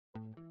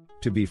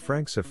To be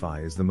frank,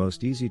 Sify is the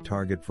most easy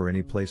target for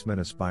any placement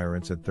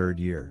aspirants at third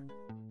year.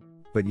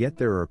 But yet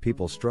there are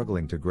people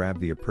struggling to grab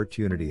the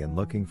opportunity and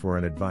looking for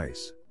an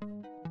advice.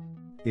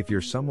 If you're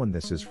someone,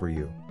 this is for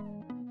you.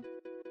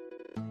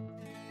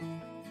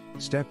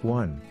 Step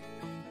 1.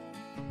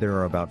 There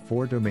are about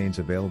 4 domains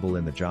available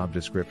in the job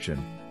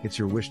description. It's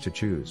your wish to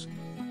choose.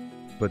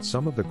 But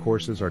some of the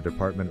courses are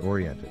department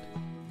oriented.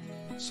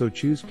 So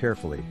choose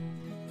carefully.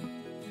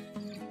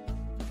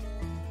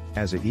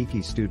 As a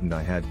geeky student,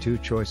 I had 2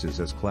 choices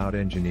as cloud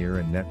engineer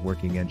and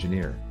networking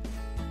engineer.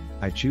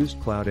 I chose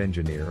cloud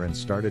engineer and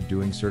started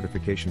doing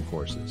certification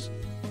courses.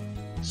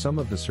 Some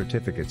of the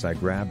certificates I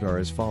grabbed are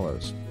as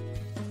follows: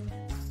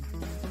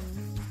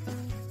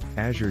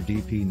 Azure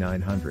DP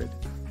 900,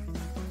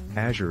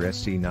 Azure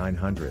SC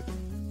 900,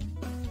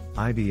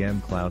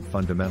 IBM Cloud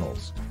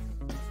Fundamentals,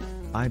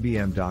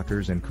 IBM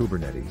Dockers and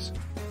Kubernetes.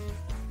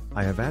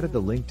 I have added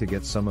the link to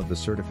get some of the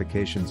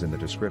certifications in the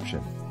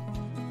description.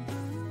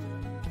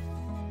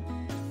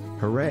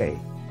 Hooray!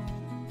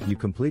 You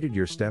completed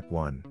your step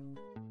 1.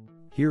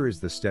 Here is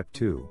the step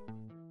 2.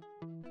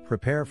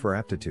 Prepare for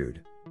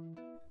Aptitude.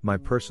 My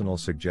personal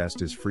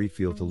suggest is free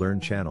Feel to Learn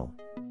channel.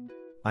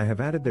 I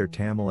have added their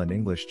Tamil and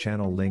English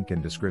channel link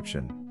in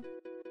description.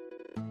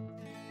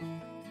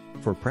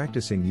 For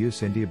practicing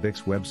use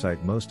IndiaBix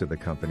website, most of the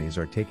companies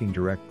are taking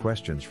direct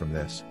questions from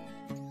this.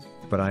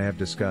 But I have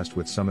discussed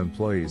with some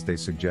employees, they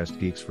suggest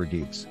Geeks for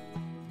Geeks.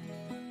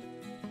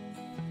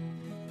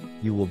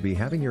 You will be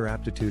having your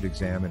aptitude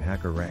exam in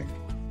Hacker Rank.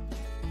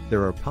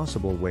 There are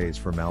possible ways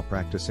for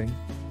malpracticing,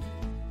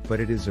 but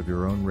it is of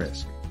your own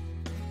risk.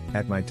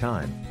 At my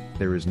time,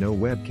 there is no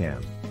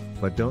webcam,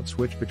 but don't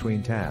switch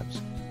between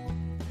tabs.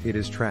 It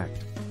is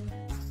tracked.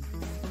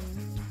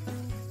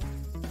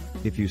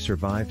 If you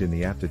survived in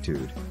the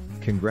aptitude,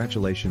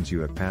 congratulations, you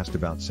have passed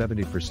about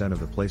 70%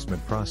 of the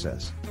placement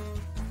process.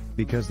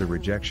 Because the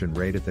rejection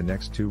rate at the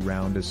next 2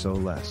 rounds is so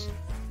less.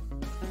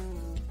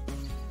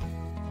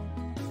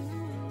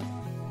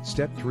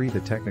 Step 3,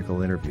 the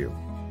technical interview.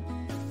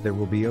 There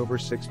will be over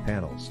 6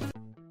 panels.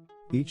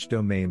 Each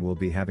domain will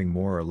be having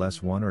more or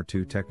less 1 or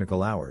 2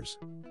 technical hours.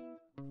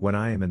 When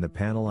I am in the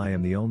panel, I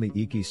am the only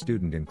geeky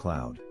student in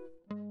cloud.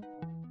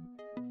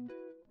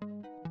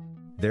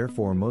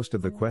 Therefore, most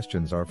of the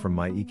questions are from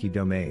my geeky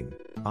domain,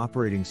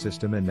 operating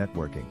system and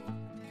networking.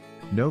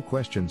 No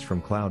questions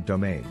from cloud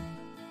domain.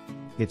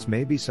 It's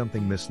maybe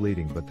something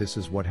misleading, but this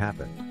is what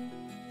happened.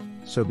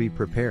 So be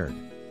prepared.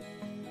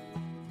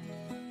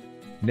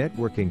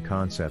 Networking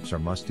concepts are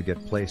must to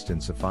get placed in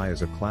Sify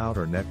as a cloud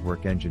or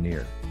network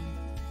engineer.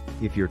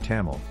 If you're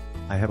Tamil,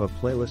 I have a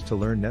playlist to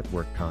learn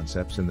network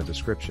concepts in the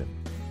description.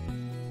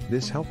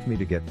 This helped me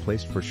to get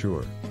placed for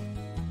sure.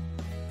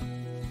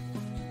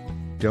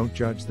 Don't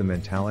judge the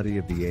mentality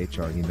of the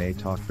HR. He may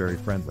talk very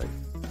friendly,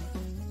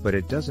 but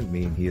it doesn't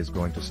mean he is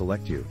going to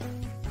select you.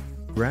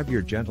 Grab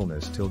your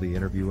gentleness till the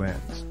interview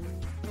ends.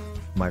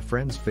 My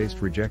friends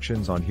faced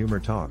rejections on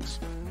humor talks.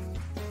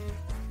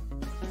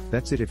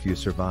 That's it if you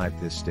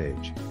survived this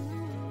stage.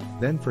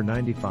 Then for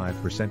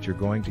 95% you're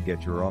going to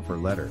get your offer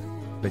letter,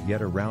 but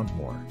yet a round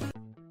more.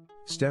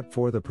 Step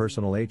 4, the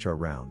personal HR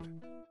round.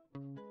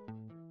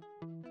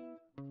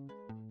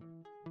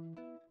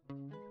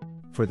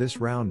 For this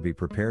round, be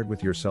prepared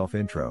with your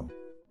self-intro.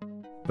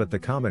 But the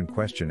common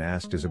question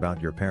asked is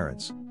about your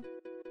parents.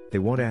 They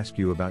won't ask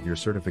you about your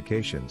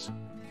certifications,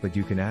 but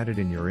you can add it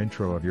in your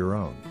intro of your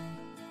own.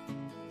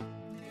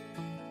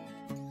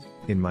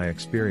 In my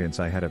experience,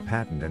 I had a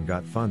patent and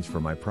got funds for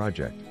my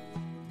project.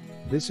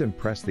 This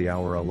impressed the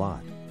hour a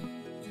lot.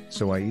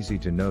 So easy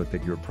to note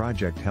that your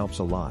project helps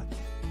a lot.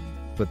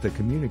 But the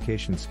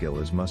communication skill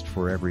is must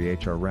for every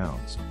HR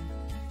rounds.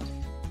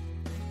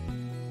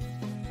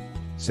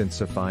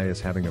 Since Sify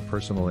is having a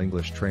personal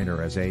English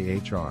trainer as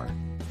HR,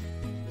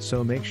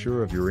 so make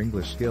sure of your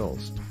English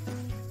skills.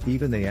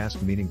 Even they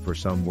ask meaning for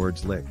some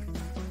words like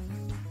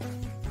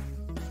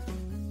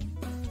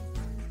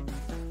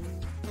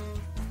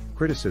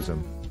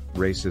criticism,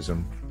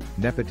 racism,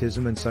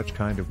 nepotism and such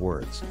kind of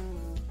words.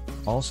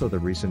 Also the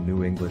recent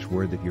new English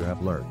word that you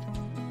have learned.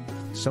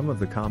 Some of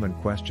the common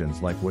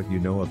questions like what you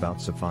know about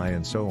Sify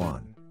and so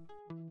on.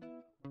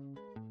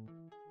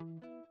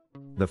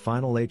 The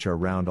final HR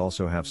round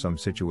also have some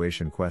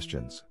situation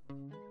questions.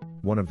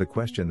 One of the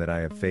question that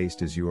I have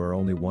faced is, you are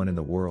only one in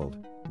the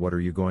world, what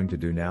are you going to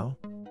do now?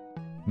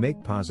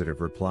 Make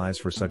positive replies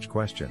for such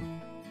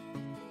question.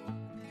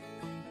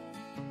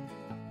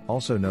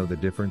 Also know the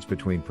difference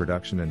between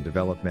production and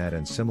development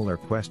and similar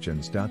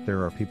questions.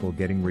 There are people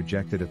getting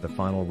rejected at the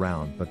final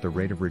round, but the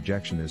rate of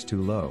rejection is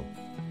too low.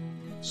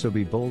 So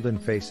be bold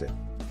and face it.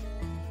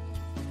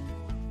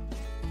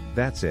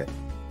 That's it.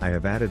 I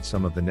have added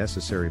some of the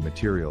necessary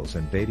materials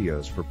and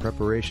videos for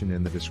preparation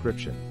in the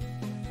description.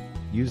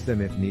 Use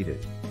them if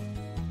needed.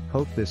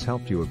 Hope this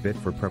helped you a bit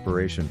for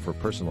preparation for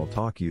personal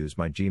talk. Use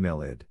my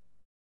Gmail ID.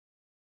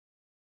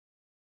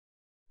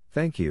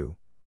 Thank you.